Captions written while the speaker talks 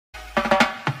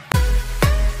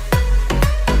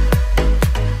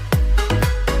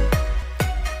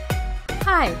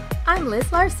Liz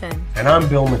Larson. And I'm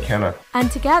Bill McKenna. And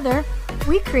together,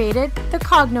 we created the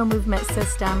Cognomovement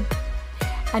system.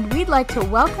 And we'd like to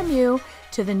welcome you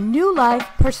to the New Life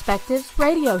Perspectives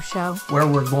radio show, where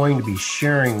we're going to be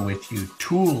sharing with you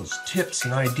tools, tips,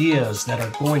 and ideas that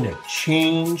are going to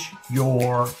change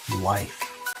your life.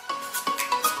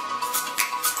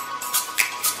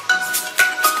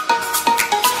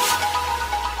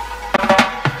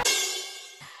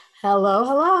 Hello,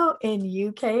 hello in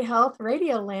UK Health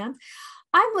Radio Land.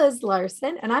 I'm Liz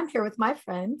Larson, and I'm here with my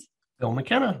friend, Bill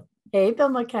McKenna. Hey, Bill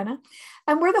McKenna.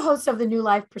 And we're the hosts of the New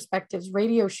Life Perspectives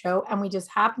radio show, and we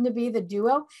just happen to be the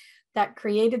duo that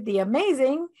created the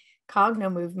amazing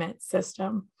Cognomovement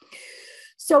system.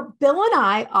 So Bill and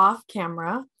I, off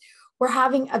camera, we're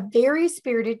having a very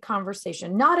spirited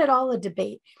conversation, not at all a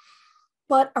debate,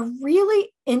 but a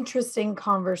really interesting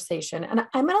conversation. And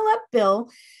I'm going to let Bill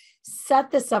set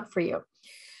this up for you.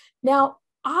 Now,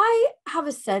 I have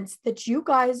a sense that you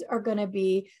guys are going to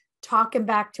be talking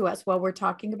back to us while we're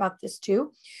talking about this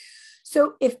too.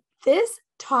 So if this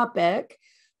topic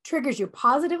triggers you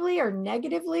positively or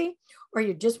negatively, or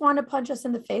you just want to punch us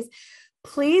in the face,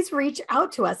 please reach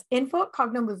out to us,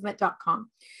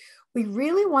 info@cognomovement.com. We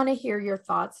really want to hear your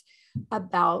thoughts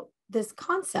about this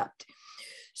concept.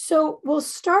 So we'll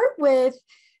start with,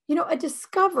 a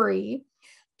discovery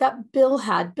that Bill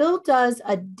had. Bill does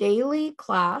a daily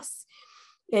class.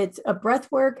 It's a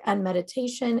breath work and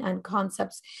meditation and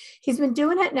concepts. He's been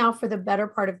doing it now for the better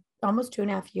part of almost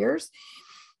 2.5 years.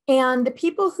 And the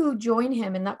people who join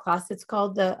him in that class, it's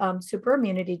called the Super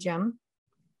Immunity Gym,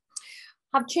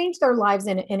 have changed their lives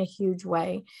in a huge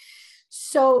way.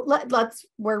 So let's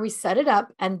where we set it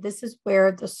up. And this is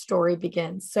where the story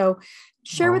begins. So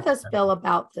share with us, Bill,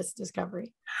 about this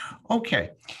discovery.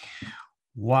 Okay.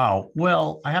 Wow.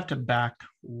 Well, I have to back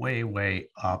way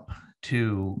up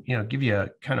to, give you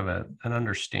an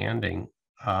understanding.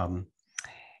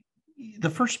 The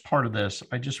first part of this,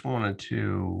 I just wanted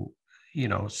to,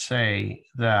 say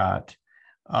that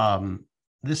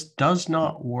this does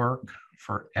not work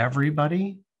for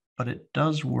everybody, but it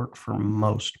does work for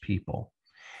most people.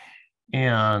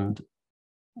 And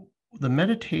the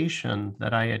meditation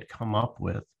that I had come up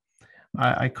with,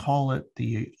 I call it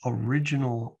the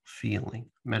original feeling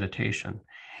meditation.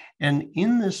 And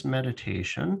in this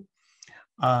meditation,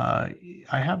 I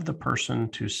have the person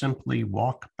to simply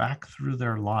walk back through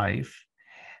their life,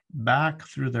 back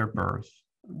through their birth,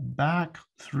 back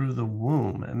through the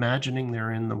womb, imagining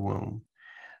they're in the womb,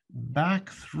 back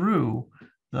through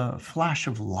the flash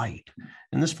of light.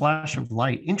 And this flash of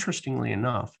light, interestingly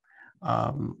enough,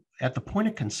 at the point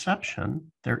of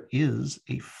conception, there is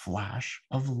a flash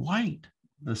of light.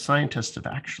 The scientists have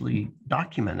actually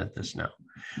documented this now.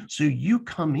 So you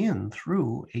come in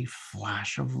through a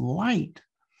flash of light.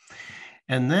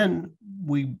 And then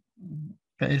we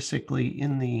basically,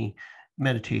 in the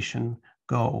meditation,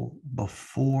 go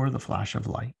before the flash of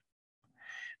light.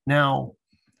 Now,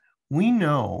 we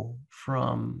know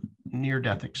from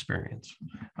near-death experience,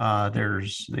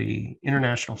 there's the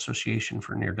International Association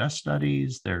for Near-Death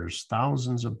Studies. There's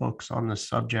thousands of books on this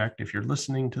subject. If you're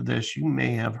listening to this, you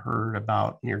may have heard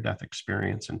about near-death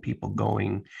experience and people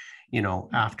going,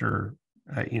 after,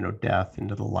 death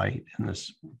into the light and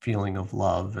this feeling of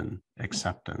love and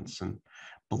acceptance and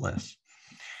bliss.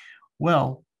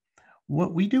 Well,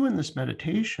 what we do in this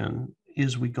meditation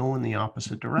is we go in the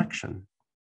opposite direction.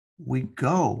 We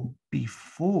go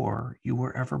before you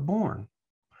were ever born.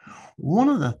 One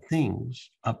of the things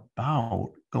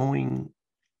about going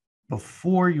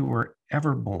before you were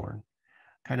ever born,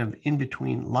 kind of in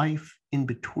between life, in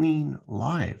between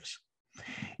lives,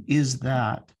 is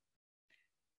that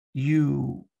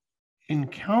you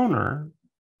encounter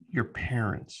your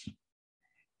parents.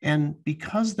 And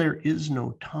because there is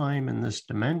no time in this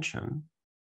dimension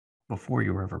before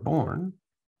you were ever born,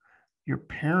 your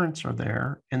parents are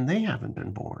there and they haven't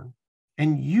been born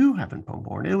and you haven't been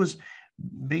born. It was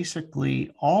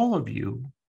basically all of you,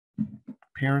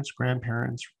 parents,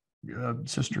 grandparents,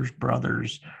 sisters,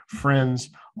 brothers, friends,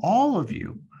 all of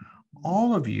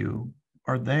you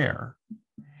are there.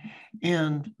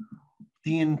 And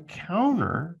the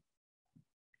encounter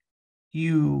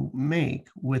you make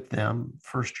with them,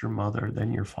 first your mother,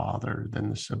 then your father,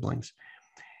 then the siblings,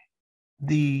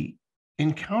 the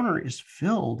encounter is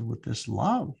filled with this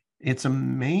love. It's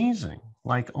amazing.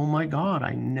 Like, oh my God,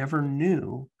 I never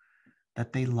knew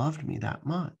that they loved me that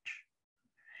much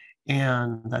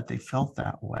and that they felt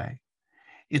that way.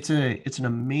 It's an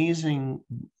amazing,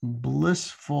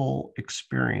 blissful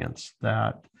experience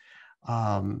that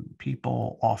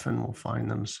people often will find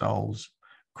themselves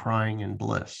crying in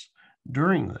bliss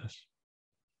during this.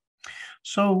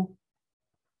 So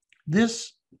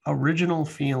This original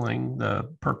feeling,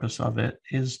 the purpose of it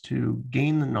is to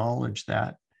gain the knowledge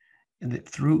that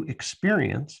through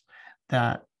experience,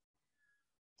 that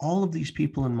all of these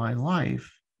people in my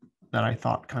life that I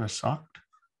thought kind of sucked,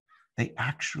 they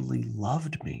actually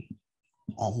loved me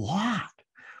a lot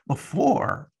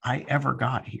before I ever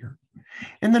got here.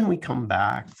 And then we come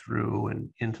back through and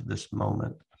into this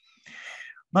moment.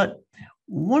 But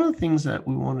one of the things that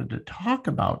we wanted to talk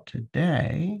about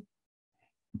today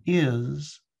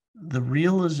is the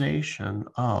realization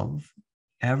of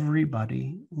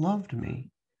everybody loved me,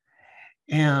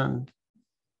 and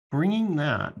bringing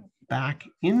that back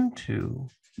into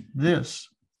this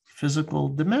physical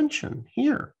dimension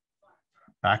here,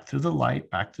 back through the light,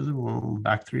 back through the womb,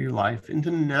 back through your life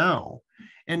into now,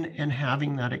 and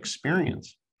having that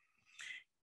experience.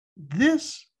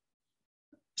 This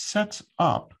sets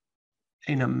up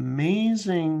an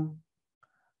amazing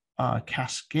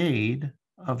cascade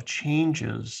of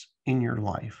changes in your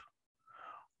life.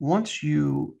 Once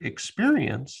you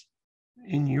experience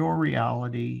in your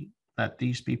reality that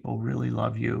these people really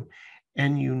love you,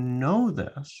 and you know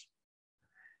this,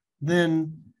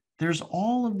 then there's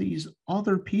all of these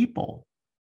other people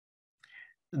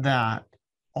that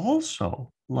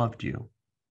also loved you.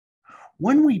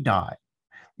 When we die,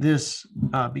 this,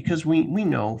 because we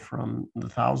know from the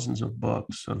thousands of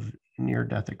books of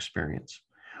near-death experience,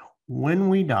 when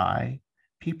we die,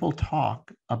 people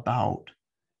talk about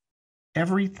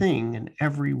everything and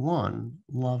everyone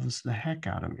loves the heck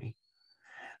out of me.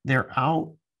 They're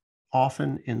out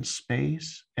often in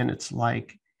space, and it's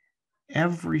like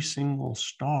every single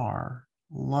star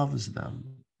loves them.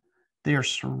 They are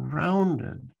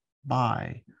surrounded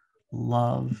by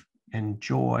love and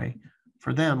joy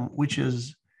for them, which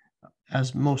is,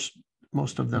 as most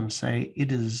of them say,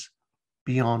 it is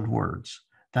beyond words.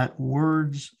 That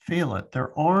words fail it.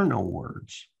 There are no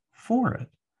words for it.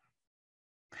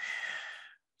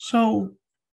 So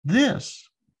this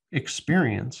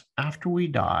experience after we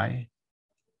die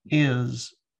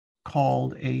is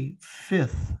called a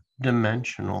fifth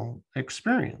dimensional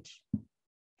experience.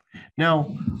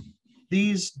 Now,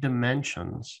 these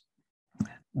dimensions,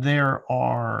 there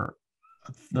are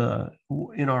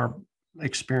in our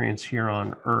experience here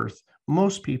on Earth,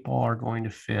 most people are going to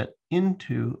fit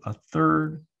into a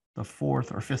third, the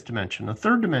fourth, or fifth dimension. The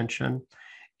third dimension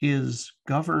is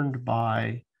governed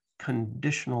by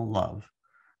conditional love.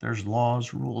 There's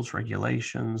laws, rules,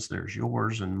 regulations. There's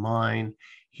yours and mine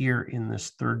here in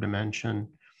this third dimension.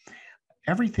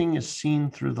 Everything is seen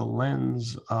through the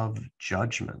lens of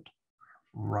judgment,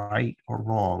 right or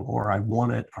wrong, or I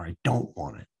want it or I don't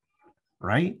want it,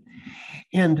 right?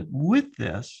 And with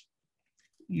this,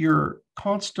 you're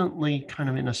constantly kind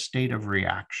of in a state of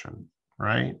reaction,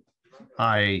 right?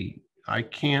 I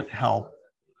can't help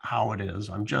how it is.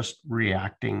 I'm just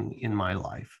reacting in my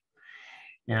life.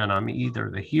 And I'm either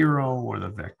the hero or the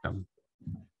victim,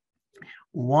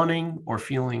 wanting or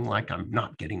feeling like I'm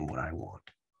not getting what I want.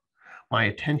 My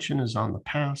attention is on the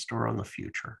past or on the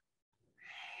future.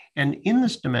 And in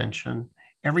this dimension,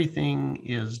 everything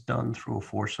is done through a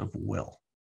force of will.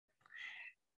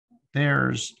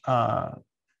 There's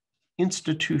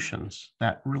institutions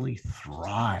that really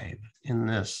thrive in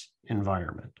this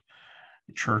environment.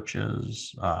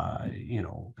 Churches,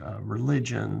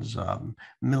 religions,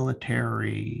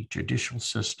 military, judicial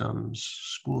systems,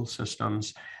 school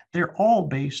systems, they're all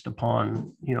based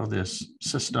upon, this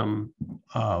system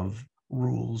of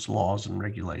rules, laws, and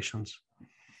regulations.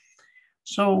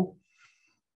 So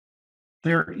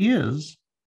there is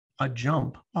a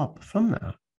jump up from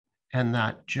that. And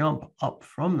that jump up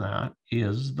from that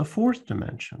is the fourth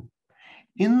dimension.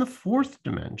 In the fourth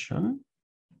dimension,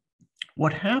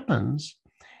 what happens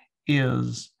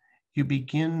is you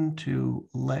begin to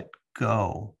let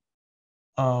go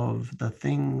of the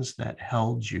things that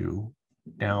held you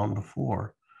down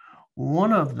before.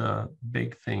 One of the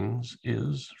big things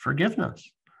is forgiveness,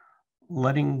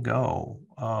 letting go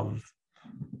of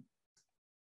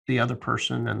the other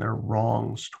person and their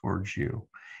wrongs towards you,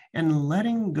 and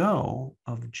letting go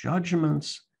of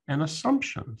judgments and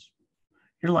assumptions.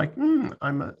 You're like,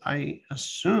 I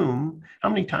assume, how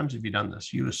many times have you done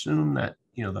this? You assume that,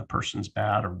 the person's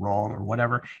bad or wrong or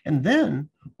whatever. And then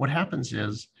what happens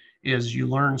is you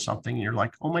learn something and you're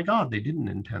like, oh my God, they didn't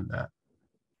intend that.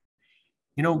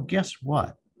 Guess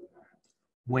what?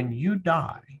 When you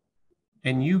die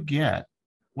and you get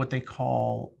what they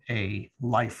call a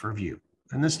life review,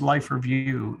 and this life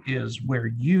review is where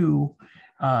you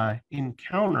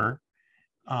encounter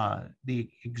the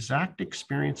exact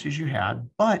experiences you had,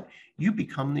 but you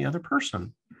become the other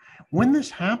person. When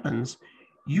this happens,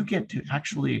 you get to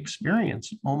actually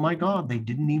experience, oh my God, they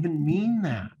didn't even mean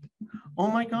that. Oh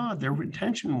my God, their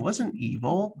intention wasn't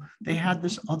evil. They had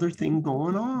this other thing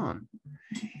going on.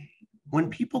 When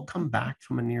people come back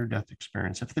from a near-death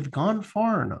experience, if they've gone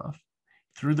far enough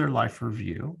through their life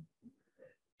review,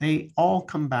 they all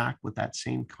come back with that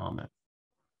same comment.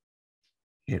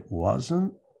 It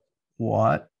wasn't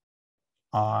what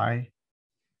I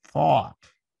thought.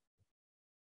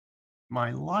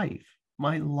 My life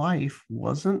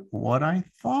wasn't what I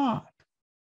thought.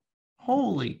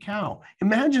 Holy cow.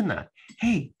 Imagine that.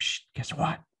 Hey, guess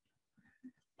what?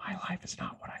 My life is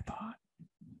not what I thought.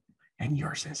 And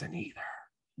yours isn't either.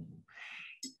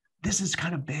 This is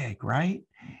kind of big, right?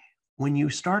 When you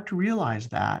start to realize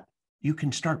that, you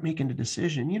can start making a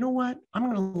decision. You know what? I'm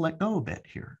going to let go a bit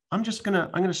here. I'm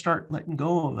going to start letting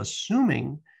go of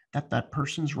assuming that that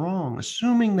person's wrong,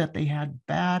 assuming that they had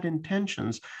bad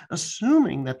intentions,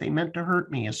 assuming that they meant to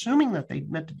hurt me, assuming that they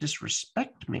meant to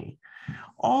disrespect me.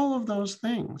 All of those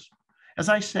things. As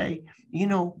I say,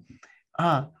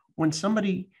 when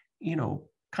somebody,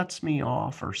 cuts me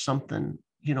off or something,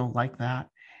 like that,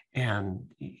 and,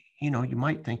 you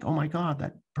might think, oh my God,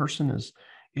 that person is,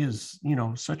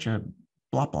 such a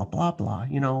blah, blah, blah,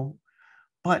 blah,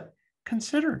 but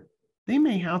consider they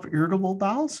may have irritable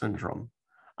bowel syndrome.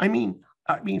 I mean,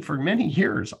 for many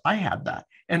years I had that,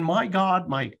 and my God,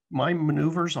 my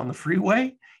maneuvers on the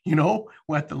freeway,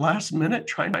 at the last minute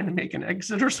trying to make an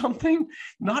exit or something,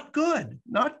 not good.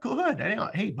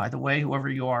 Hey, by the way, whoever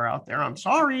you are out there, I'm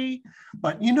sorry,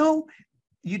 but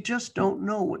you just don't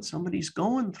know what somebody's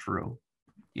going through.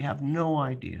 You have no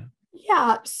idea.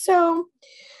 Yeah, so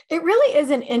it really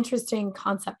is an interesting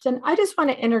concept, and I just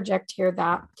want to interject here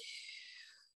that,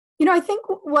 I think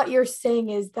what you're saying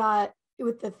is that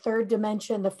with the third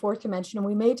dimension, the fourth dimension, and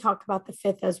we may talk about the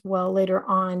fifth as well later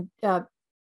on,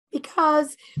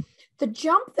 because the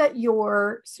jump that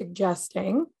you're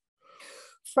suggesting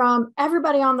from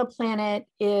everybody on the planet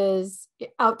is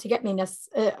out to get me,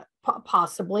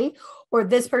 possibly, or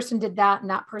this person did that and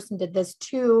that person did this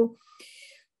too,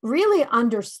 really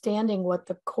understanding what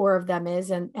the core of them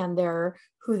is and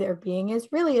who their being is,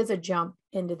 really is a jump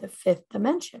into the fifth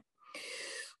dimension.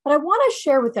 But I want to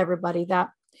share with everybody that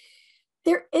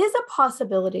there is a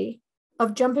possibility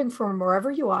of jumping from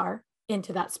wherever you are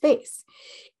into that space.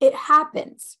 It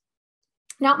happens.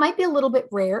 Now, it might be a little bit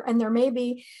rare, and there may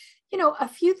be, a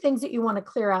few things that you want to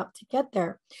clear out to get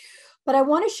there. But I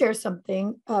want to share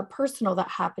something personal that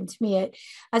happened to me.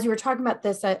 As you were talking about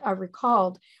this, I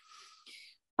recalled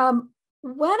when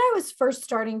I was first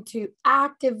starting to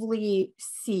actively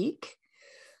seek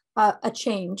a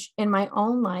change in my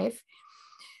own life.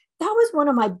 That was one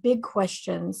of my big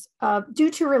questions due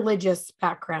to religious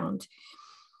background.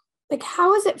 Like,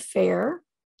 how is it fair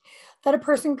that a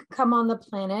person could come on the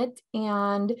planet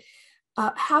and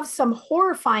have some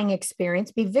horrifying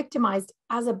experience, be victimized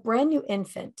as a brand new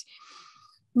infant?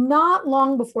 Not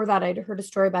long before that, I'd heard a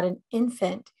story about an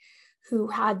infant who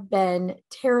had been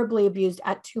terribly abused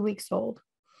at 2 weeks old.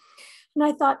 And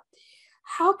I thought,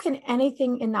 how can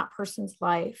anything in that person's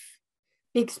life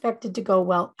be expected to go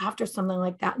well after something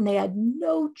like that? And they had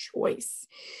no choice,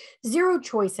 zero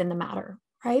choice in the matter,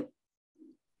 right?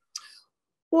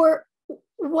 Or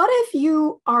what if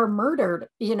you are murdered,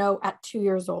 at 2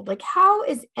 years old? Like, how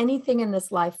is anything in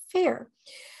this life fair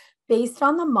based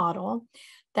on the model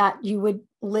that you would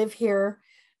live here,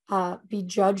 be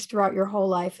judged throughout your whole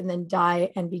life, and then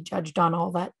die and be judged on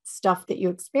all that stuff that you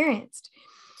experienced?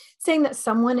 Saying that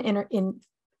someone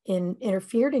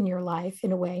interfered in your life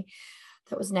in a way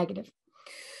that was negative.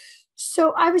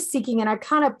 So I was seeking, and I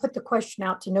kind of put the question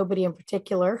out to nobody in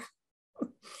particular.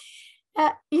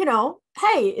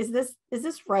 Hey, is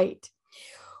this right?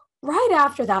 Right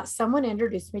after that, someone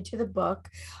introduced me to the book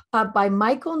by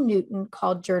Michael Newton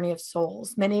called Journey of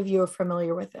Souls. Many of you are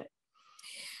familiar with it.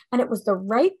 And it was the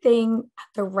right thing at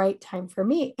the right time for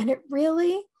me. And it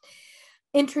really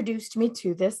introduced me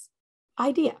to this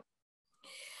idea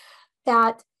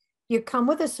that you come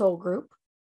with a soul group.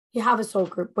 You have a soul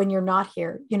group when you're not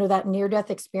here. That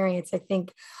near-death experience, I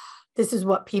think this is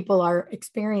what people are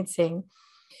experiencing.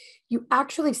 You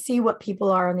actually see what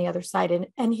people are on the other side.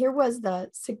 And here was the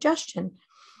suggestion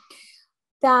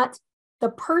that the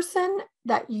person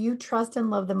that you trust and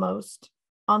love the most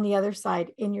on the other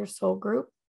side in your soul group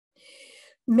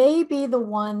may be the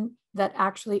one that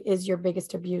actually is your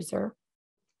biggest abuser,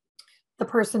 the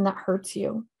person that hurts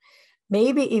you,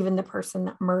 maybe even the person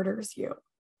that murders you.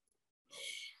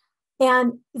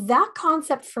 And that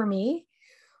concept for me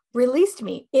released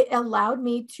me. It allowed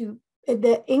me to,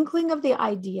 the inkling of the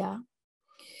idea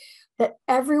that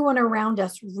everyone around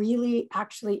us really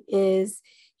actually is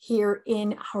here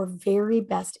in our very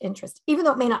best interest, even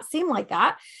though it may not seem like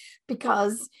that,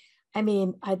 because I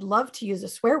mean, I'd love to use a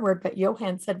swear word, but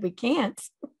Johan said we can't.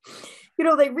 You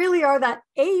know, they really are that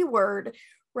A word,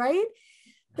 right?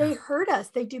 They hurt us,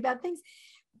 they do bad things.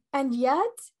 And yet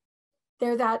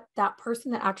they're that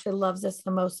person that actually loves us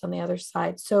the most on the other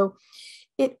side. So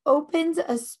it opens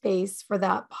a space for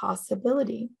that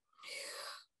possibility.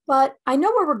 But I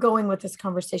know where we're going with this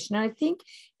conversation. And I think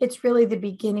it's really the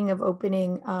beginning of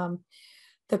opening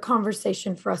the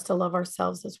conversation for us to love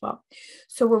ourselves as well.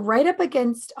 So we're right up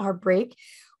against our break.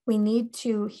 We need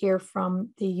to hear from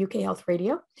the UK Health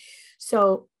Radio.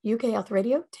 So UK Health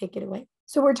Radio, take it away.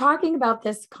 So we're talking about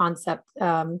this concept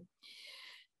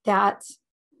that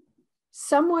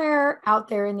somewhere out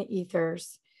there in the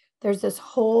ethers, there's this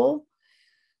whole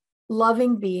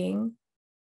loving being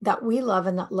that we love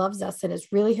and that loves us and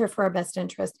is really here for our best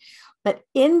interest. But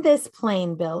in this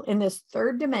plane, Bill, in this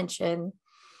third dimension,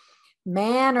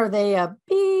 man, are they a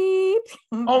beep.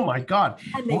 Oh my God.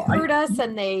 And they hurt us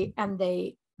and they,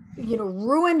 you know,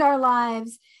 ruined our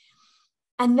lives.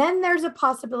 And then there's a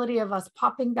possibility of us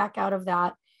popping back out of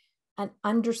that and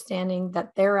understanding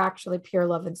that they're actually pure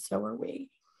love and so are we.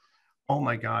 Oh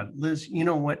my God, Liz, you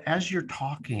know what, as you're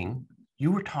talking,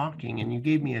 you were talking and you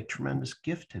gave me a tremendous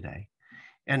gift today.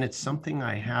 And it's something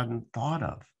I hadn't thought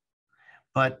of.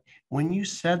 But when you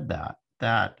said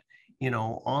that, you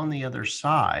know, on the other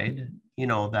side, you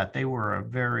know, that they were a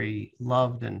very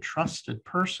loved and trusted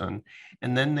person,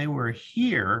 and then they were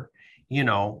here, you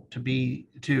know, to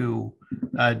do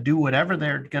whatever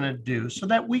they're going to do so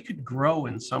that we could grow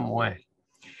in some way.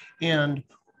 And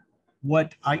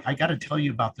what I got to tell you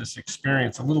about this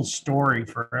experience, a little story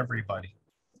for everybody.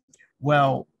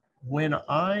 Well, when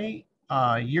I,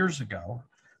 years ago,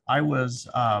 I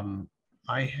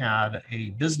had a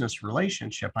business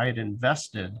relationship. I had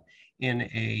invested in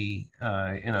a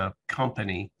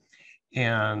company,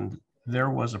 and there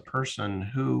was a person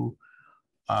who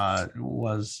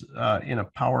was in a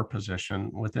power position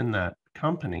within that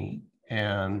company,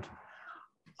 and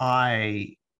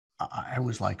I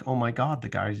was like, oh my God, the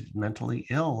guy's mentally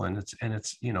ill, and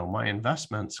it's you know, my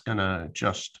investment's gonna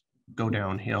just go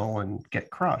downhill and get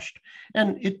crushed,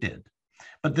 and it did.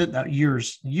 But that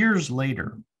years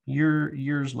later,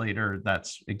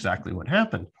 that's exactly what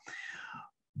happened.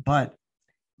 But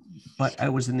I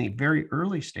was in the very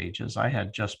early stages. I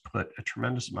had just put a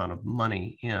tremendous amount of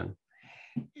money in,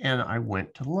 and I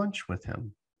went to lunch with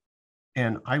him,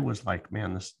 and I was like,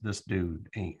 man, this dude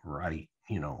ain't right.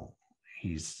 You know,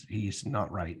 he's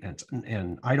not right,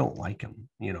 and I don't like him.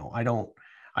 You know, I'm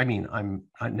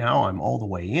all the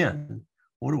way in.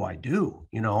 What do I do?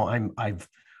 You know, I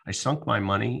sunk my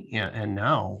money, and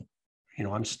now, you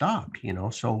know, I'm stuck, you know,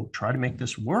 so try to make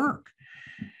this work.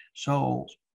 So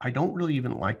I don't really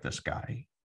even like this guy.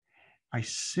 I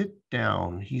sit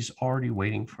down, he's already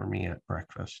waiting for me at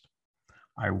breakfast.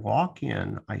 I walk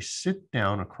in, I sit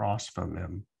down across from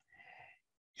him,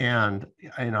 and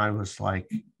I was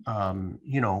like,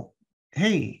 you know,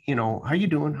 hey, you know, how you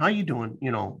doing?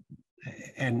 You know,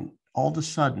 and all of a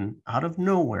sudden, out of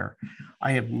nowhere,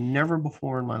 I have never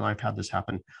before in my life had this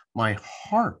happen. My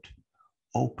heart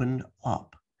opened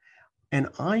up. And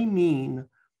I mean,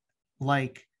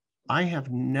 like, I have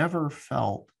never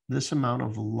felt this amount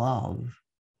of love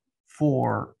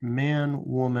for man,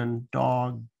 woman,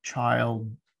 dog,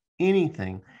 child,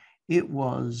 anything. It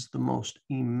was the most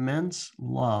immense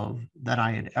love that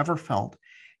I had ever felt.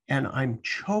 And I'm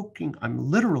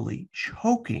literally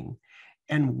choking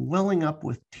and welling up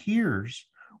with tears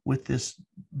with this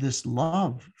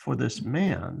love for this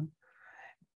man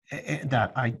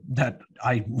that I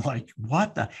like,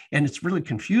 what the, and it's really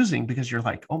confusing because you're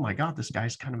like, oh my God, this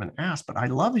guy's kind of an ass, but I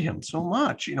love him so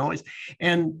much, you know,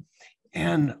 and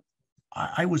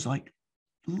I was like,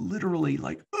 literally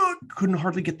like, couldn't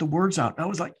hardly get the words out. And I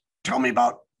was like, tell me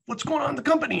about what's going on in the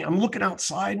company. I'm looking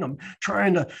outside and I'm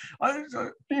trying to,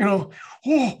 you know,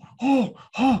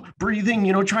 breathing,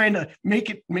 you know, trying to make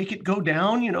it go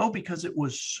down, you know, because it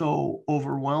was so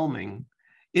overwhelming.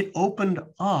 It opened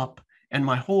up and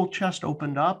my whole chest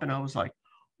opened up and I was like,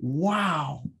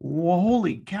 wow,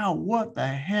 holy cow, what the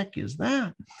heck is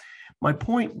that? My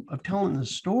point of telling the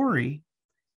story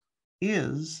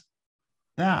is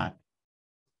that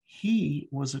he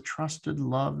was a trusted,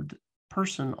 loved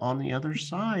person on the other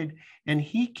side. And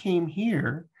he came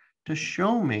here to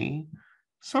show me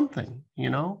something, you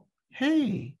know,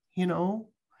 hey, you know,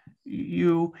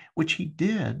 which he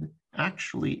did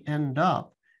actually end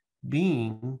up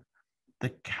being the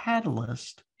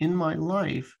catalyst in my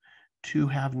life to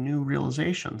have new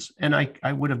realizations. And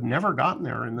I would have never gotten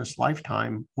there in this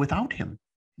lifetime without him.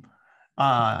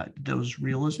 those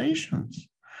realizations.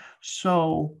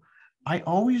 So I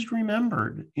always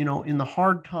remembered, in the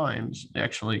hard times,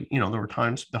 actually, there were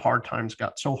times the hard times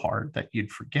got so hard that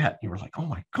you'd forget. You were like, oh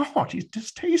my God, he's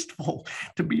distasteful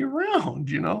to be around,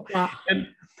 Yeah. And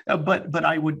but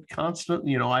I would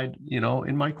constantly,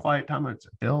 in my quiet time, I'd say,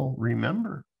 Bill,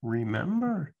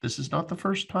 remember, this is not the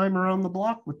first time around the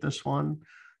block with this one.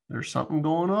 There's something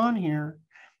going on here.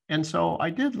 And so I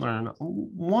did learn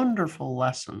wonderful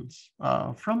lessons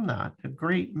from that. A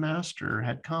great master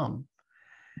had come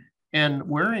and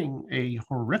wearing a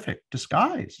horrific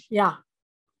disguise. Yeah.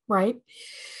 Right.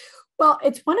 Well,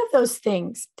 it's one of those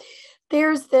things.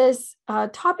 There's this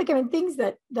topic, I mean, things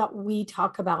that we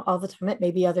talk about all the time that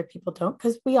maybe other people don't,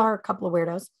 because we are a couple of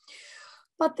weirdos.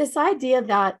 But this idea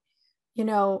that,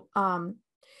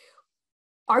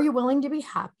 are you willing to be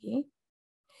happy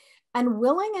and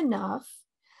willing enough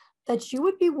that you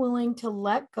would be willing to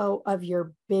let go of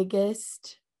your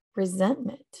biggest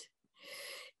resentment?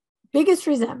 Biggest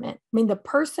resentment. I mean, the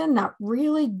person that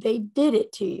really, they did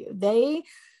it to you.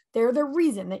 They're the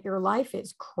reason that your life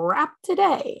is crap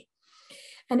today.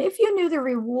 And if you knew the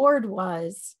reward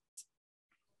was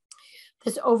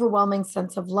this overwhelming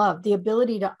sense of love, the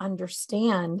ability to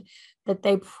understand that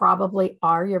they probably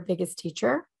are your biggest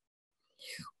teacher,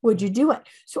 would you do it?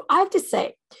 So I have to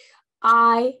say,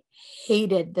 I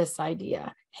hated this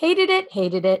idea. Hated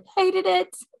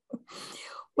it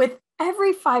with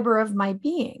every fiber of my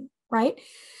being, right?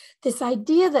 This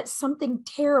idea that something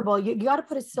terrible, you got to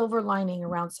put a silver lining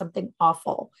around something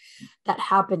awful that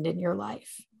happened in your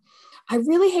life. I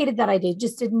really hated that idea.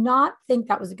 Just did not think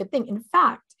that was a good thing. In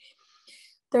fact,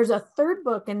 there's a third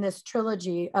book in this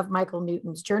trilogy of Michael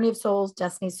Newton's Journey of Souls,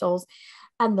 Destiny Souls.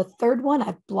 And the third one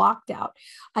I blocked out.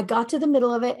 I got to the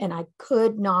middle of it and I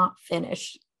could not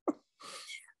finish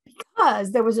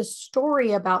because there was a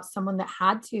story about someone that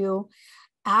had to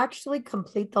actually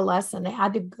complete the lesson. They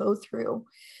had to go through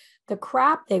the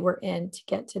crap they were in to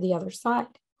get to the other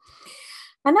side.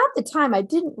 And at the time, I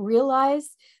didn't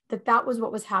realize that that was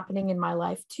what was happening in my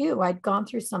life too. I'd gone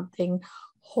through something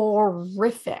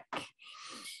horrific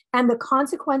and the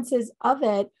consequences of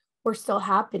it were still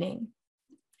happening.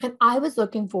 And I was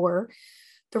looking for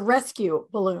the rescue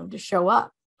balloon to show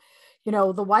up,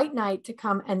 the white knight to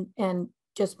come and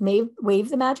just wave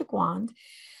the magic wand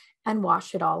and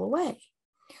wash it all away.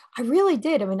 I really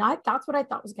did. I mean, that's what I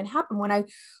thought was going to happen. When I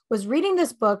was reading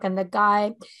this book, and the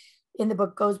guy in the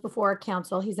book goes before a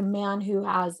council. He's a man who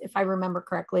has, if I remember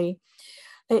correctly,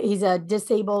 he's a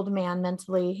disabled man,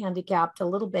 mentally handicapped, a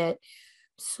little bit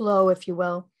slow, if you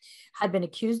will, had been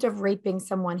accused of raping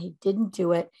someone. He didn't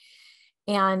do it.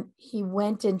 And he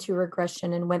went into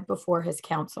regression and went before his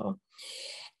council.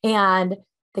 And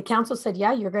the council said,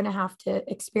 yeah, you're going to have to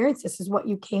experience this. This is what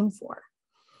you came for.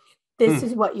 This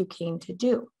is what you came to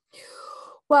do.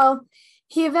 Well,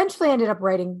 he eventually ended up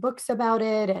writing books about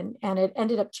it, and it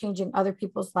ended up changing other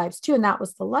people's lives too. And that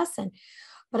was the lesson.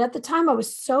 But at the time, I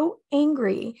was so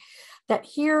angry that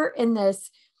here in this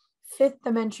fifth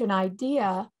dimension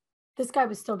idea, this guy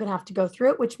was still going to have to go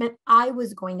through it, which meant I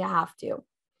was going to have to.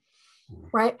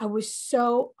 Right? I was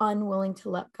so unwilling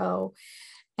to let go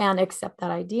and accept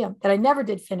that idea that I never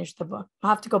did finish the book.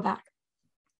 I'll have to go back.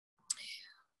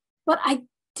 But I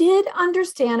did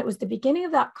understand, it was the beginning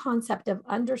of that concept of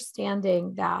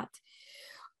understanding that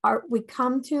we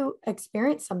come to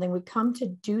experience something, we come to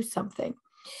do something.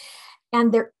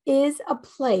 And there is a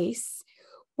place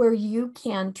where you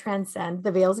can transcend,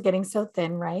 the veil's getting so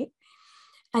thin, right?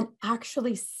 And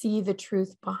actually see the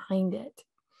truth behind it.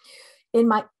 In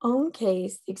my own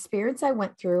case, the experience I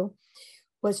went through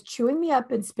was chewing me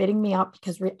up and spitting me out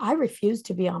because I refused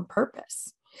to be on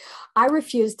purpose. I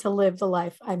refused to live the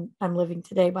life I'm living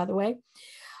today, by the way.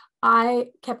 I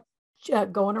kept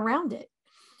going around it.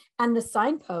 And the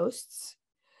signposts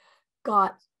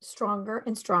got stronger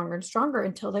and stronger and stronger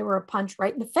until they were a punch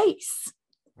right in the face.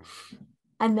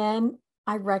 And then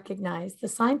I recognized the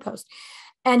signpost.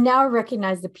 And now I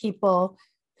recognize the people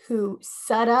who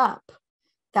set up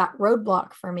that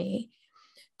roadblock for me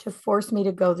to force me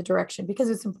to go the direction, because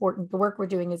it's important. The work we're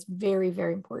doing is very,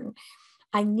 very important.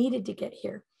 I needed to get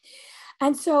here.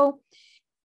 And so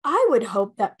I would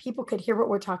hope that people could hear what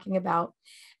we're talking about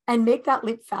and make that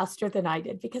leap faster than I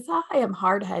did, because I am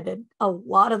hard-headed a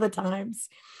lot of the times.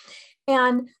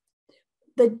 And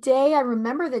I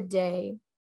remember the day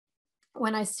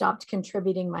when I stopped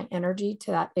contributing my energy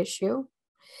to that issue.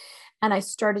 And I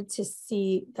started to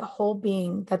see the whole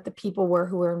being that the people were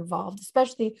who were involved,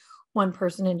 especially one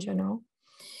person in general.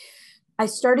 I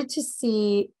started to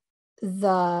see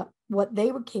what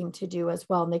they came to do as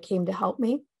well. And they came to help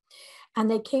me. And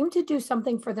they came to do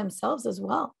something for themselves as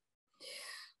well.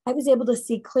 I was able to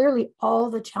see clearly all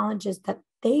the challenges that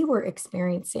they were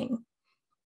experiencing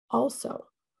also,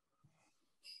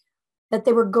 that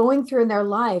they were going through in their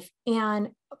life.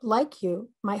 And like you,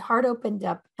 my heart opened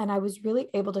up and I was really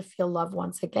able to feel love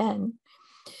once again,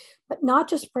 but not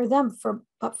just for them,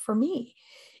 but for me.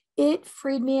 It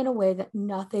freed me in a way that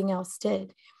nothing else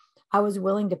did. I was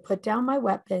willing to put down my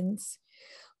weapons,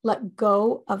 let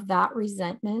go of that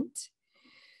resentment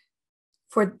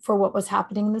for what was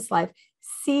happening in this life,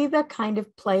 see the kind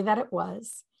of play that it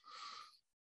was,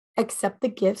 accept the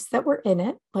gifts that were in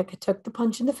it, like I took the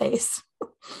punch in the face,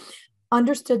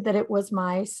 understood that it was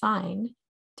my sign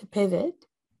to pivot,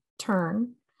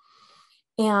 turn,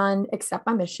 and accept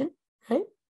my mission, right?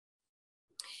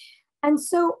 And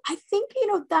so I think,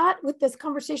 that with this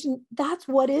conversation, that's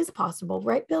what is possible,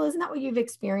 right, Bill? Isn't that what you've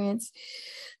experienced?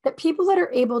 That people that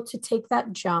are able to take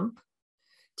that jump,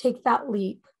 take that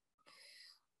leap,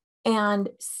 and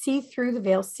see through the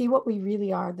veil, see what we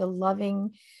really are, the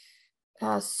loving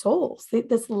souls,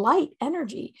 this light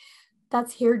energy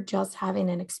that's here just having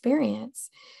an experience,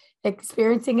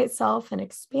 experiencing itself and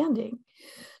expanding,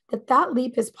 that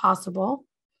leap is possible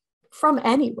from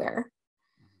anywhere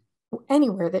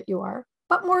that you are,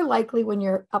 but more likely when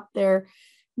you're up there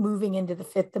moving into the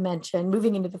fifth dimension,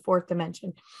 moving into the fourth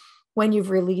dimension, when you've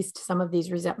released some of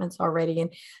these resentments already.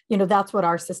 And, that's what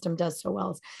our system does so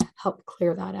well, is help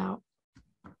clear that out.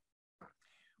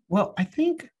 Well, I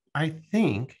think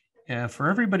for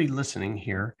everybody listening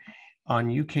here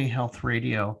on UK Health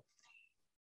Radio,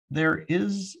 there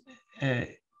is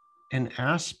an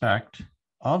aspect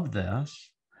of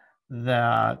this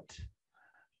that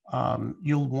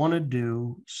you'll want to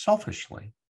do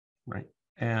selfishly, right?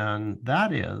 And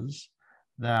that is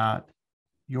that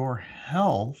your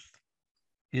health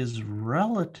is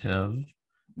relative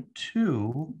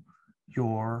to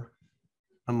your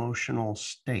emotional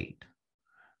state.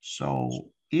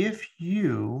 So if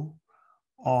you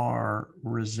are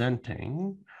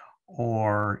resenting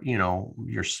or,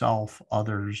 yourself,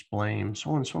 others, blame,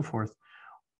 so on and so forth,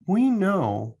 we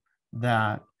know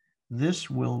that this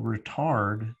will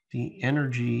retard the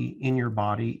energy in your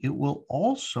body. It will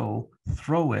also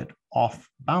throw it off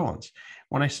balance.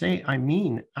 When I say, I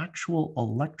mean actual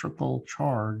electrical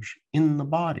charge in the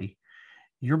body.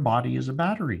 Your body is a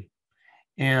battery.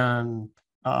 And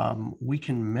we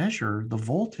can measure the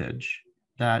voltage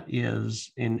that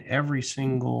is in every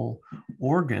single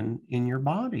organ in your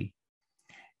body.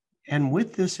 And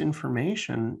with this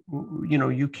information,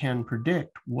 you can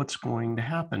predict what's going to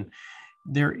happen.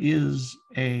 There is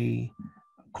a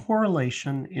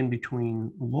correlation in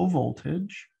between low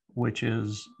voltage, which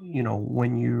is,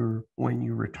 when you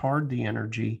retard the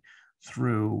energy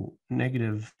through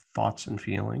negative thoughts and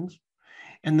feelings.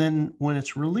 And then when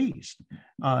it's released,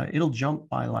 it'll jump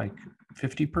by like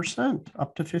 50%,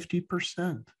 up to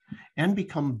 50%, and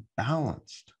become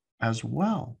balanced as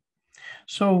well.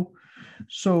 So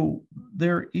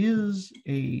there is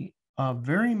a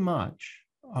very much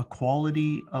a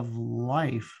quality of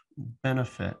life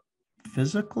benefit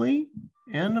physically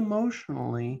and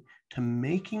emotionally to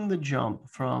making the jump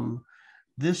from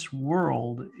this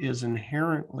world is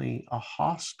inherently a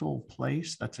hostile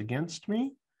place that's against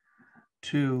me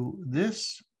to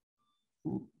this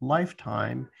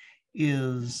lifetime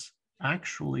is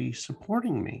actually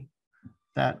supporting me,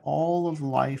 that all of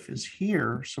life is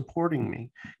here supporting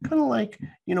me. Kind of like,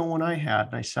 when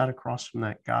I sat across from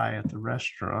that guy at the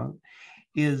restaurant,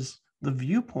 is the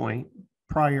viewpoint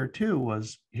prior to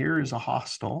was, here is a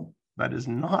hostile that is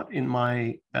not in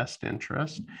my best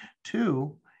interest,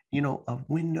 to, a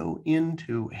window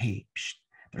into, hey,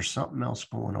 there's something else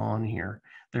going on here.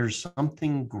 There's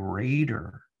something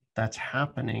greater that's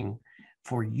happening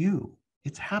for you.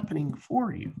 It's happening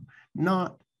for you,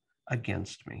 not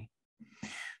against me.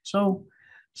 So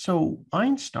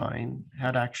Einstein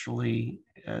had actually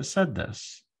said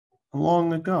this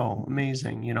long ago.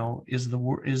 Amazing, is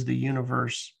the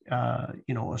universe, a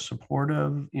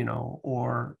supportive,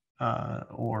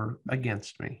 or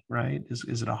against me, right?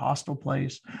 Is it a hostile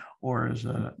place, or is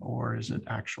it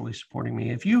actually supporting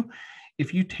me? If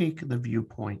you take the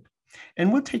viewpoint,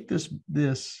 and we'll take this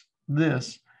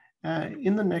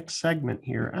in the next segment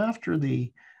here after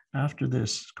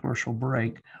this commercial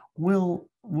break, we'll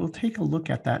take a look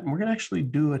at that, and we're going to actually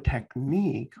do a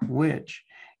technique which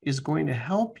is going to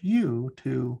help you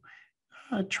to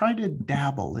try to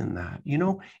dabble in that.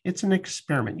 It's an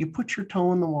experiment. You put your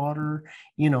toe in the water,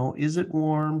 is it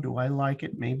warm? Do I like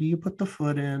it? Maybe you put the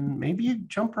foot in, maybe you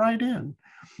jump right in.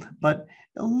 But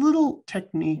a little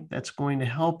technique that's going to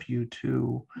help you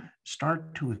to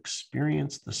start to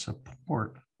experience the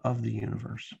support of the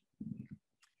universe.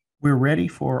 We're ready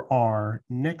for our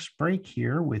next break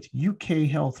here with UK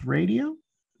Health Radio.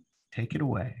 Take it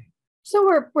away. So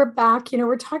we're back.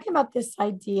 We're talking about this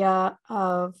idea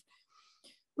of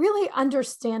really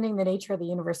understanding the nature of the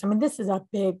universe. I mean, this is a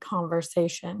big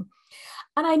conversation.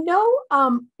 And I know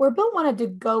where Bill wanted to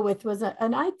go with was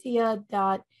an idea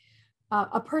that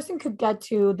a person could get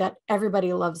to, that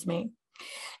everybody loves me.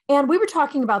 And we were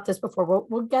talking about this before.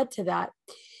 We'll get to that.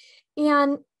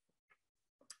 And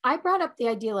I brought up the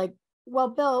idea like, well,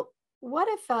 Bill, what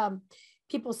if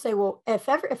people say, well, if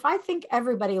I think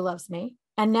everybody loves me,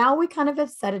 and now we kind of have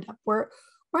set it up, we're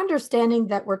understanding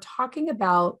that we're talking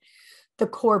about the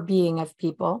core being of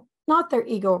people, not their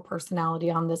ego or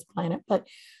personality on this planet, but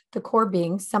the core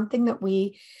being, something that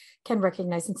we can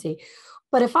recognize and see.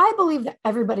 But if I believe that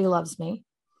everybody loves me,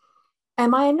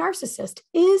 am I a narcissist?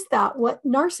 Is that what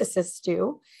narcissists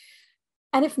do?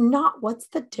 And if not, what's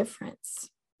the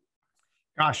difference?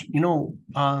 Gosh,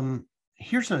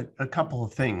 here's a couple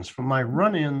of things from my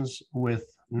run-ins with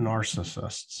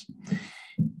narcissists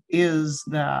is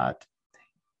that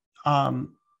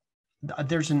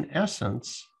there's an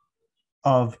essence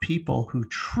of people who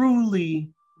truly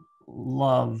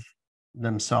love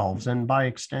themselves, and by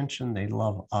extension, they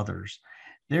love others.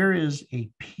 There is a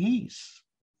peace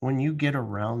when you get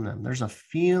around them. There's a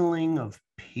feeling of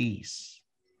peace.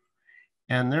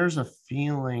 And there's a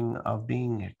feeling of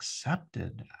being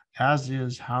accepted, as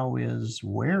is, how is,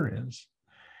 where is.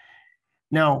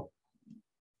 Now,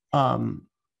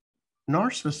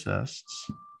 narcissists,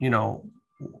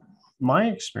 my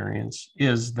experience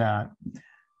is that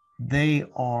they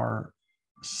are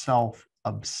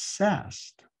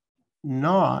self-obsessed,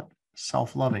 not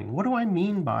self-loving. What do I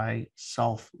mean by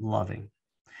self-loving?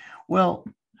 Well,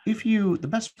 the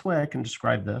best way I can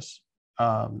describe this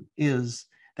is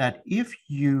that if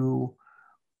you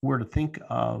were to think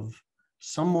of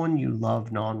someone you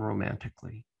love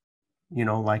non-romantically,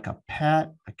 like a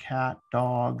pet, a cat,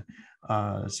 dog,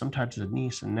 sometimes a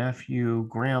niece and nephew,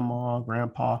 grandma,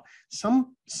 grandpa,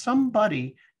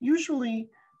 somebody, usually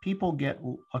people get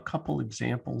a couple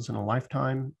examples in a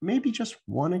lifetime, maybe just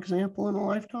one example in a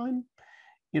lifetime.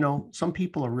 Some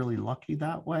people are really lucky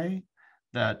that way,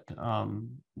 that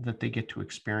they get to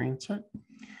experience it.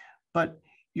 But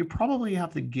you probably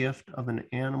have the gift of an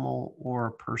animal or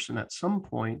a person at some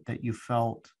point that you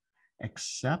felt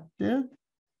accepted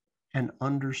and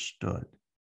understood,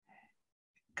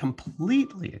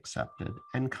 completely accepted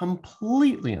and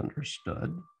completely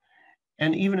understood.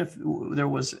 And even if there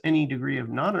was any degree of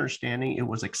not understanding, it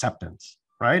was acceptance,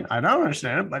 right? I don't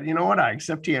understand it, but you know what? I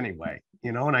accept you anyway,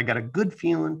 and I got a good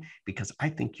feeling because I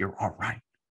think you're all right.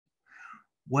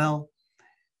 Well,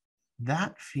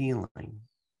 that feeling,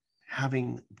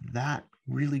 having that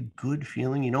really good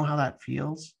feeling, how that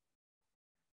feels?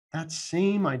 That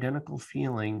same identical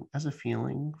feeling as a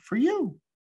feeling for you.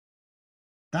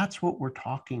 That's what we're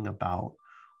talking about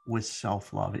with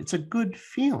self-love. It's a good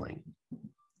feeling.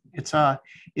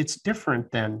 It's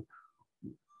different than,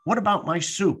 what about my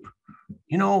soup?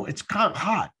 It's kind of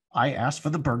hot. I asked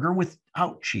for the burger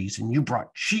without cheese and you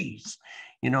brought cheese.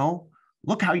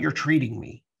 Look how you're treating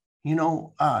me. You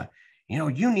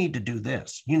need to do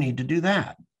this. You need to do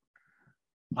that.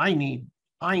 I need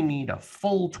a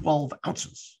full 12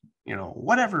 ounces,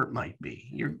 whatever it might be.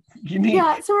 You need.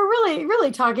 Yeah. So we're really,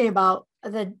 really talking about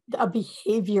a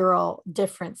behavioral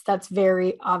difference that's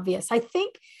very obvious. I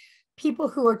think people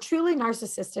who are truly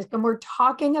narcissistic, and we're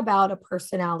talking about a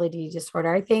personality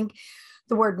disorder, I think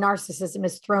the word narcissism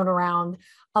is thrown around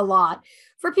a lot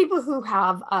for people who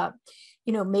have,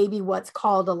 maybe what's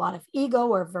called a lot of ego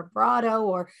or vibrato,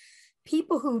 or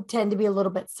people who tend to be a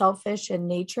little bit selfish in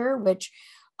nature, which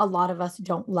a lot of us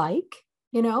don't like,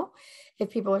 if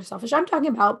people are selfish. I'm talking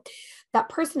about that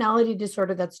personality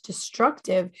disorder that's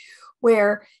destructive,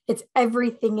 where it's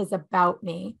everything is about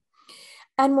me.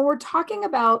 And when we're talking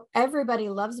about everybody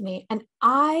loves me, and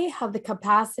I have the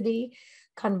capacity,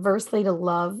 conversely, to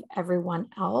love everyone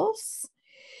else,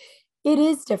 it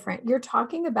is different. You're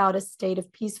talking about a state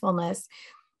of peacefulness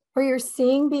where you're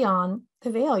seeing beyond the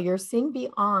veil. You're seeing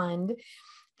beyond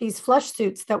these flesh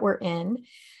suits that we're in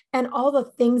and all the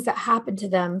things that happen to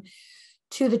them,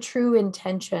 to the true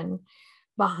intention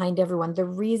behind everyone, the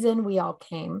reason we all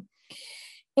came.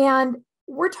 And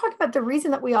we're talking about the reason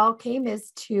that we all came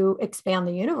is to expand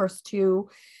the universe, to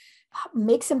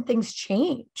make some things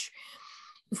change.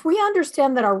 If we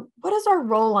understand that what is our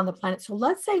role on the planet? So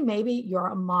let's say maybe you're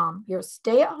a mom, you're a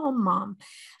stay-at-home mom,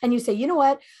 and you say, you know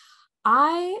what?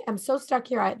 I am so stuck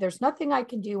here. There's nothing I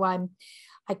can do. I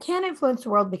can't influence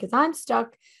the world because I'm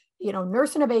stuck,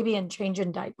 nursing a baby and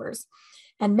changing diapers.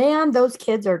 And man, those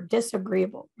kids are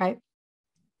disagreeable, right?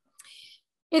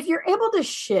 If you're able to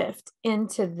shift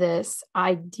into this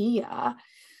idea,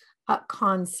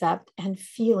 concept, and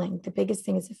feeling, the biggest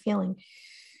thing is a feeling,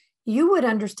 you would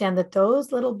understand that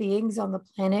those little beings on the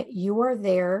planet, you are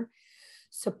there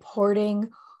supporting,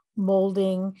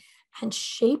 molding, and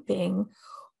shaping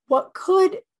what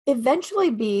could eventually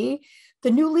be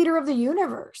the new leader of the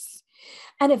universe.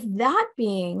 And if that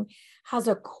being has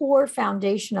a core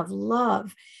foundation of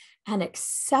love and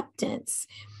acceptance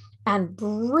and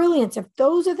brilliance, if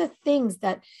those are the things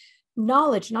that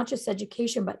knowledge, not just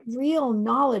education, but real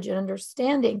knowledge and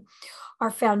understanding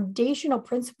are foundational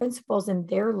principles in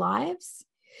their lives,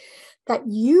 that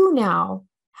you now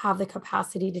have the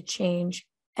capacity to change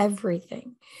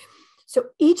everything. So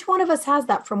each one of us has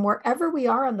that. From wherever we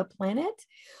are on the planet,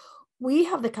 we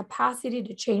have the capacity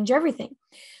to change everything.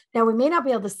 Now, we may not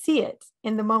be able to see it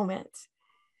in the moment,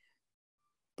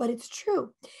 but it's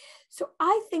true. So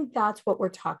I think that's what we're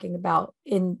talking about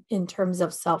in terms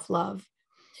of self-love,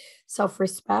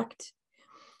 self-respect,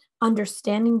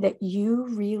 understanding that you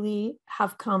really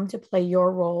have come to play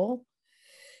your role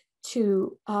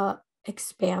to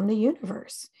expand the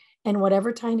universe in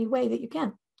whatever tiny way that you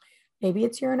can. Maybe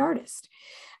it's you're an artist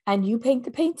and you paint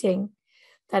the painting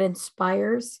that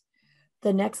inspires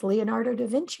the next Leonardo da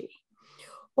Vinci,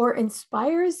 or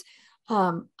inspires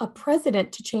a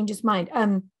president to change his mind.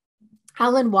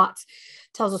 Alan Watts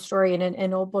tells a story in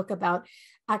an old book about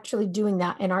actually doing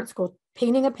that in art school,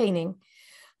 painting a painting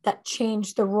that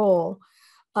changed the role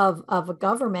of a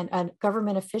government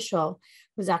official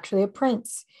who was actually a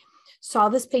prince, saw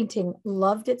this painting,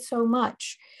 loved it so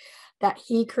much that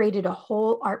he created a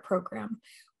whole art program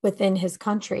within his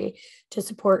country to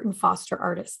support and foster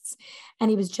artists. And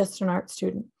he was just an art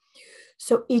student.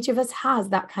 So each of us has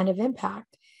that kind of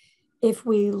impact. If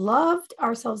we loved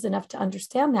ourselves enough to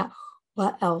understand that,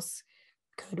 what else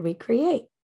could we create?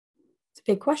 It's a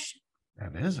big question.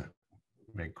 That is a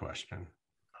big question.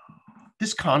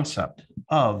 This concept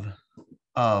of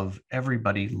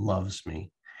everybody loves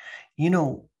me,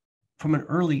 from an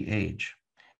early age,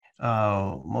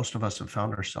 most of us have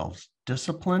found ourselves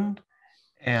disciplined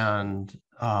and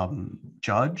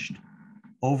judged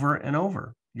over and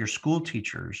over. Your school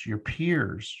teachers, your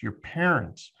peers, your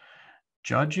parents,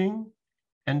 judging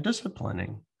and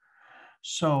disciplining.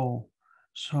 So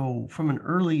from an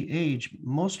early age,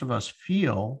 most of us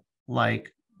feel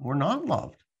like we're not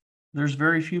loved. There's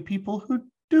very few people who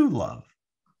do love.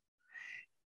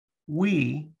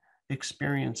 We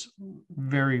experience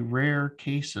very rare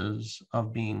cases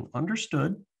of being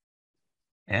understood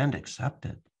and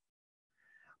accepted.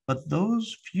 But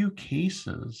those few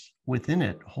cases within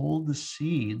it hold the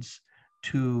seeds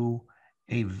to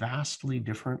a vastly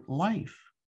different life.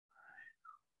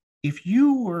 If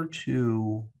you were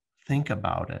to think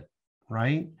about it,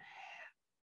 right?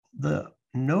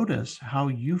 Notice how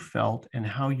you felt and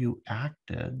how you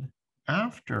acted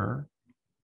after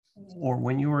or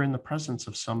when you were in the presence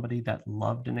of somebody that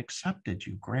loved and accepted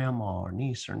you, grandma or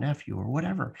niece or nephew or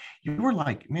whatever. You were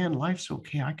like, man, life's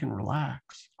okay. I can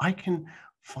relax.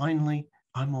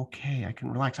 I'm okay. I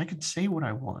can relax. I can say what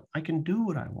I want. I can do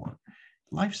what I want.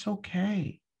 Life's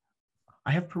okay.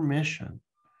 I have permission.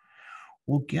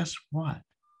 Well, guess what?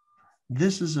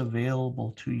 This is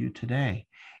available to you today.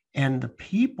 And the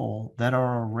people that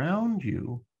are around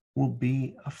you will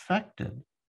be affected.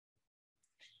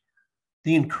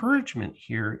 The encouragement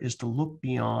here is to look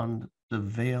beyond the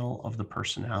veil of the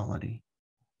personality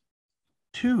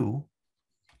to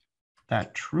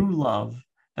that true love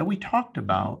that we talked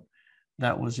about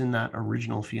that was in that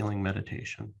original feeling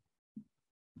meditation.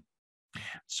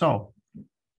 So,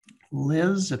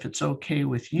 Liz, if it's okay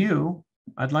with you,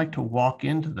 I'd like to walk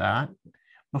into that.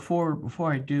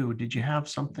 Before I do, did you have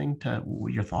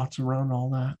your thoughts around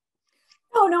all that?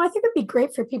 No, I think it'd be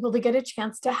great for people to get a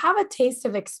chance to have a taste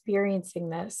of experiencing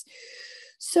this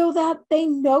so that they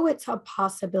know it's a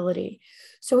possibility.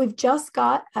 So we've just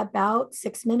got about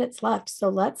 6 minutes left. So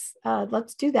let's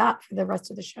do that for the rest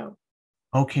of the show.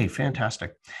 Okay,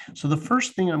 fantastic. So the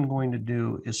first thing I'm going to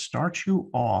do is start you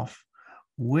off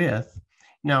with,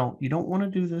 now you don't want to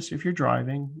do this if you're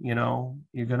driving,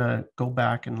 you're going to go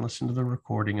back and listen to the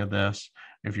recording of this.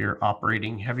 If you're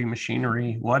operating heavy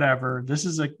machinery, whatever, this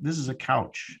is a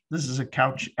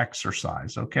couch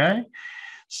exercise. Okay.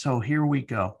 So here we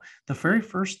go. The very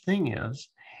first thing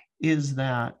is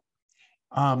that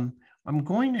I'm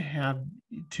going to have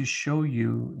to show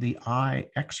you the eye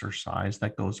exercise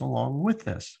that goes along with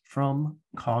this from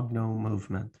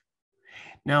Cognomovement.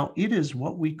 Now, it is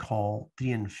what we call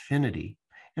the infinity.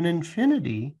 An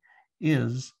infinity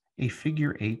is a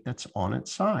figure 8 that's on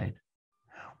its side.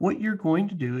 What you're going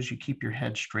to do is you keep your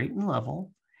head straight and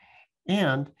level,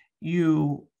 and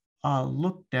you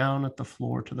look down at the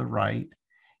floor to the right.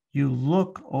 You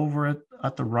look over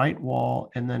at the right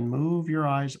wall and then move your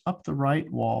eyes up the right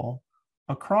wall,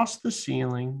 across the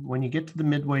ceiling. When you get to the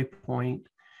midway point,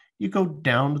 you go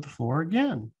down to the floor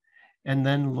again, and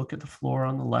then look at the floor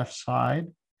on the left side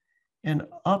and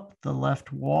up the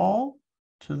left wall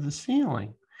to the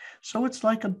ceiling. So it's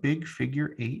like a big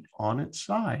figure 8 on its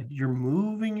side. You're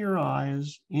moving your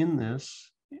eyes in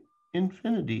this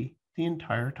infinity the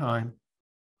entire time.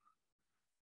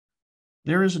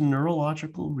 There is a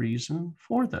neurological reason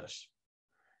for this.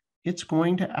 It's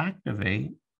going to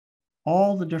activate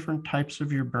all the different types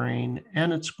of your brain,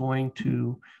 and it's going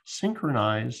to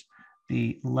synchronize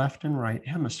the left and right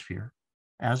hemisphere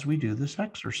as we do this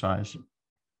exercise.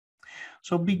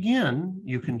 So begin,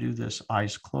 you can do this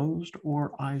eyes closed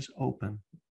or eyes open.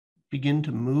 Begin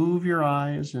to move your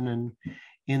eyes in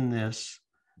this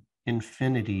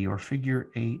infinity or figure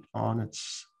 8 on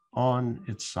its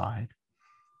side.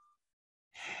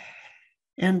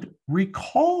 And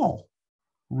recall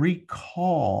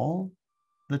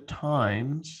the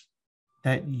times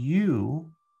that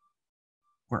you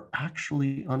were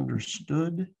actually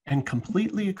understood and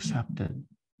completely accepted.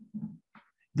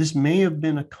 This may have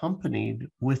been accompanied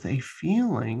with a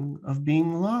feeling of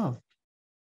being loved.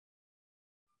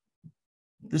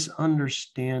 This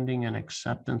understanding and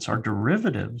acceptance are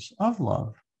derivatives of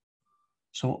love.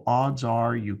 So odds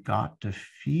are you got to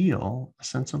feel a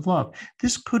sense of love.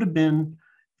 This could have been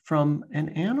from an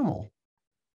animal.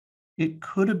 It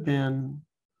could have been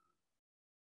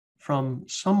from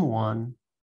someone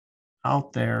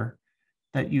out there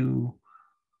that you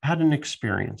had an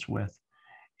experience with.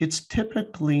 It's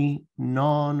typically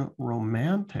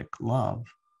non-romantic love,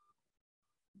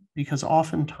 because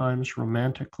oftentimes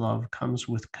romantic love comes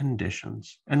with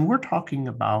conditions. And we're talking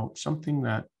about something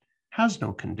that has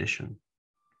no condition.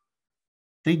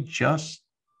 They just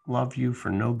love you for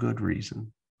no good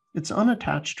reason. It's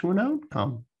unattached to an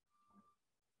outcome.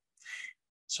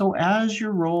 So as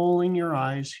you're rolling your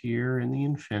eyes here in the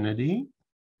infinity,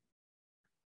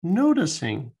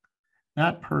 noticing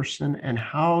that person and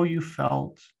how you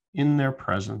felt in their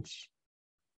presence.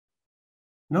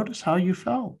 Notice how you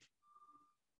felt.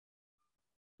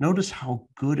 Notice how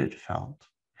good it felt.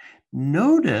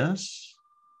 Notice,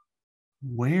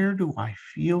 where do I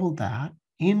feel that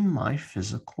in my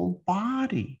physical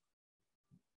body?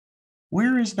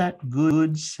 Where is that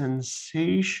good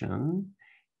sensation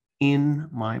in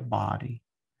my body?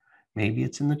 Maybe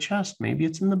it's in the chest. Maybe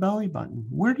it's in the belly button.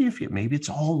 Where do you feel? Maybe it's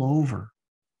all over.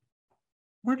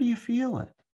 Where do you feel it?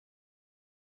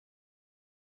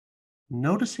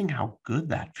 Noticing how good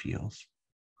that feels.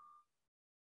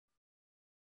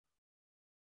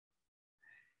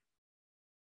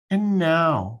 And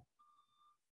now,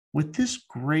 with this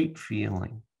great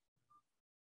feeling,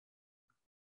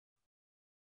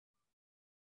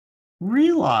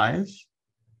 realize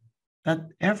that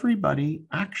everybody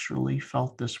actually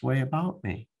felt this way about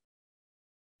me.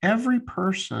 Every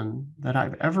person that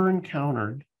I've ever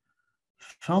encountered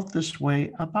felt this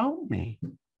way about me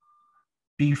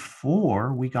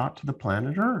before we got to the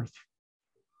planet Earth.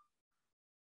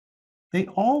 They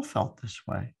all felt this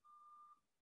way.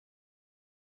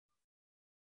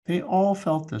 They all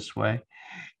felt this way.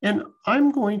 And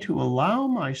I'm going to allow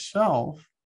myself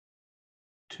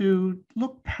to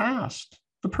look past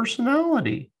the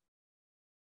personality.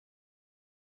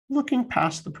 Looking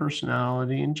past the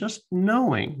personality and just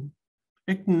knowing,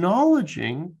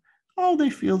 acknowledging, oh, they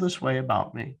feel this way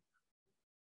about me.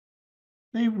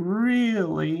 They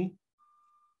really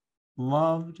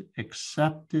loved,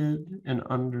 accepted, and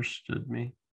understood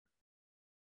me.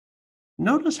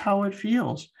 Notice how it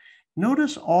feels.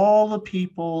 Notice all the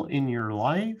people in your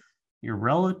life, your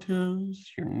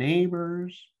relatives, your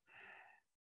neighbors,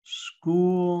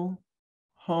 school,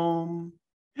 home,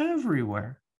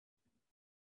 everywhere.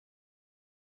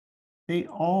 They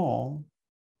all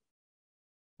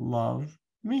love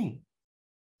me.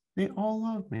 They all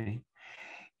love me.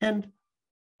 And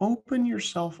open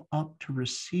yourself up to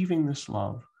receiving this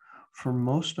love. For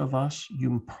most of us,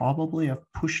 you probably have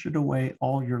pushed it away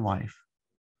all your life.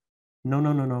 No,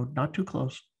 not too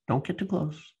close. Don't get too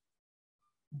close.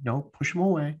 No, push them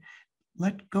away.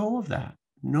 Let go of that.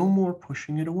 No more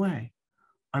pushing it away.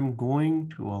 I'm going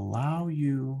to allow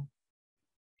you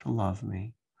to love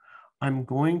me. I'm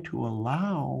going to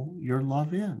allow your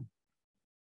love in.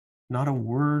 Not a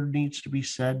word needs to be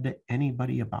said to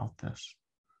anybody about this.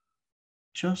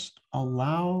 Just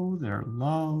allow their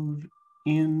love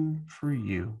in for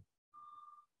you.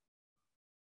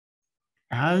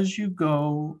 As you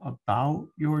go about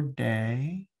your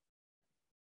day,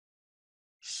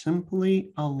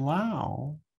 simply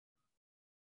allow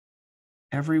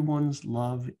everyone's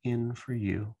love in for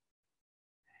you.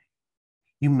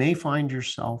 You may find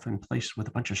yourself in place with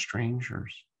a bunch of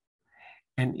strangers.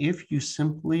 And if you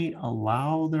simply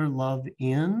allow their love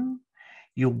in,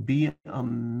 you'll be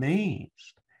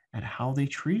amazed at how they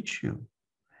treat you.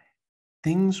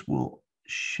 Things will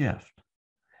shift.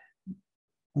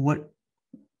 What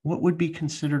would be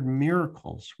considered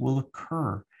miracles will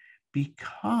occur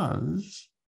because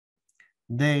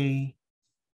they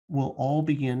will all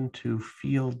begin to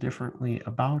feel differently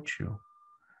about you.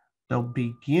 They'll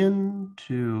begin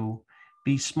to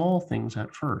be small things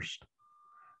at first.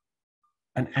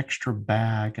 An extra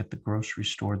bag at the grocery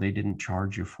store they didn't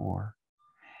charge you for.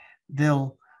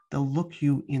 They'll look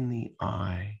you in the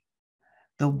eye.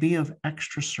 They'll be of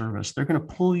extra service. They're going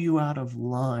to pull you out of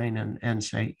line and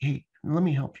say, hey, let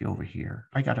me help you over here.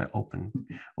 I got an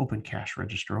open cash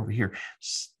register over here.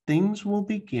 Things will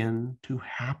begin to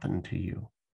happen to you.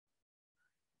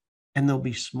 And they'll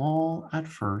be small at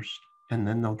first, and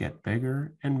then they'll get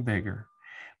bigger and bigger.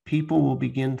 People will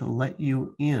begin to let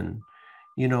you in,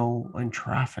 in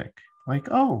traffic. Like,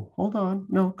 oh, hold on.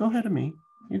 No, go ahead of me.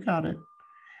 You got it.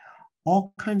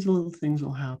 All kinds of little things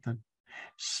will happen.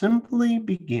 Simply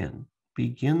begin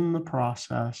the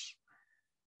process,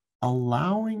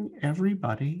 allowing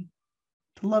everybody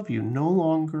to love you, no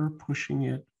longer pushing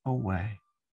it away.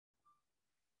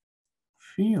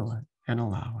 Feel it and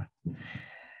allow it.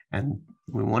 And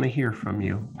we want to hear from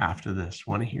you after this.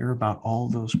 Want to hear about all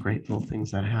those great little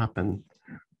things that happen.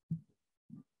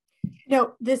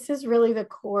 This is really the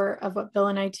core of what Bill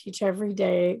and I teach every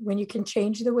day. When you can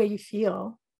change the way you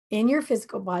feel in your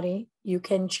physical body, you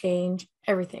can change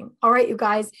everything. All right, you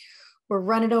guys, we're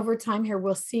running over time here.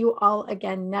 We'll see you all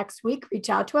again next week. Reach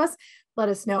out to us. Let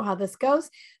us know how this goes.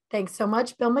 Thanks so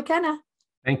much, Bill McKenna.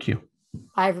 Thank you.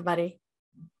 Bye, everybody.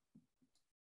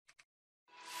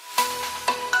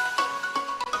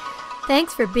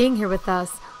 Thanks for being here with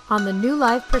us on the New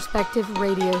Life Perspective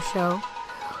radio show.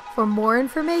 For more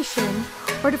information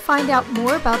or to find out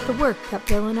more about the work that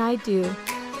Bill and I do,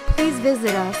 please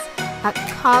visit us at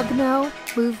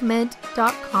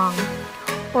cognomovement.com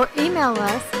or email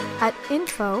us at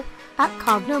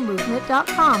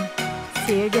info@cognomovement.com.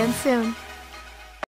 See you again soon.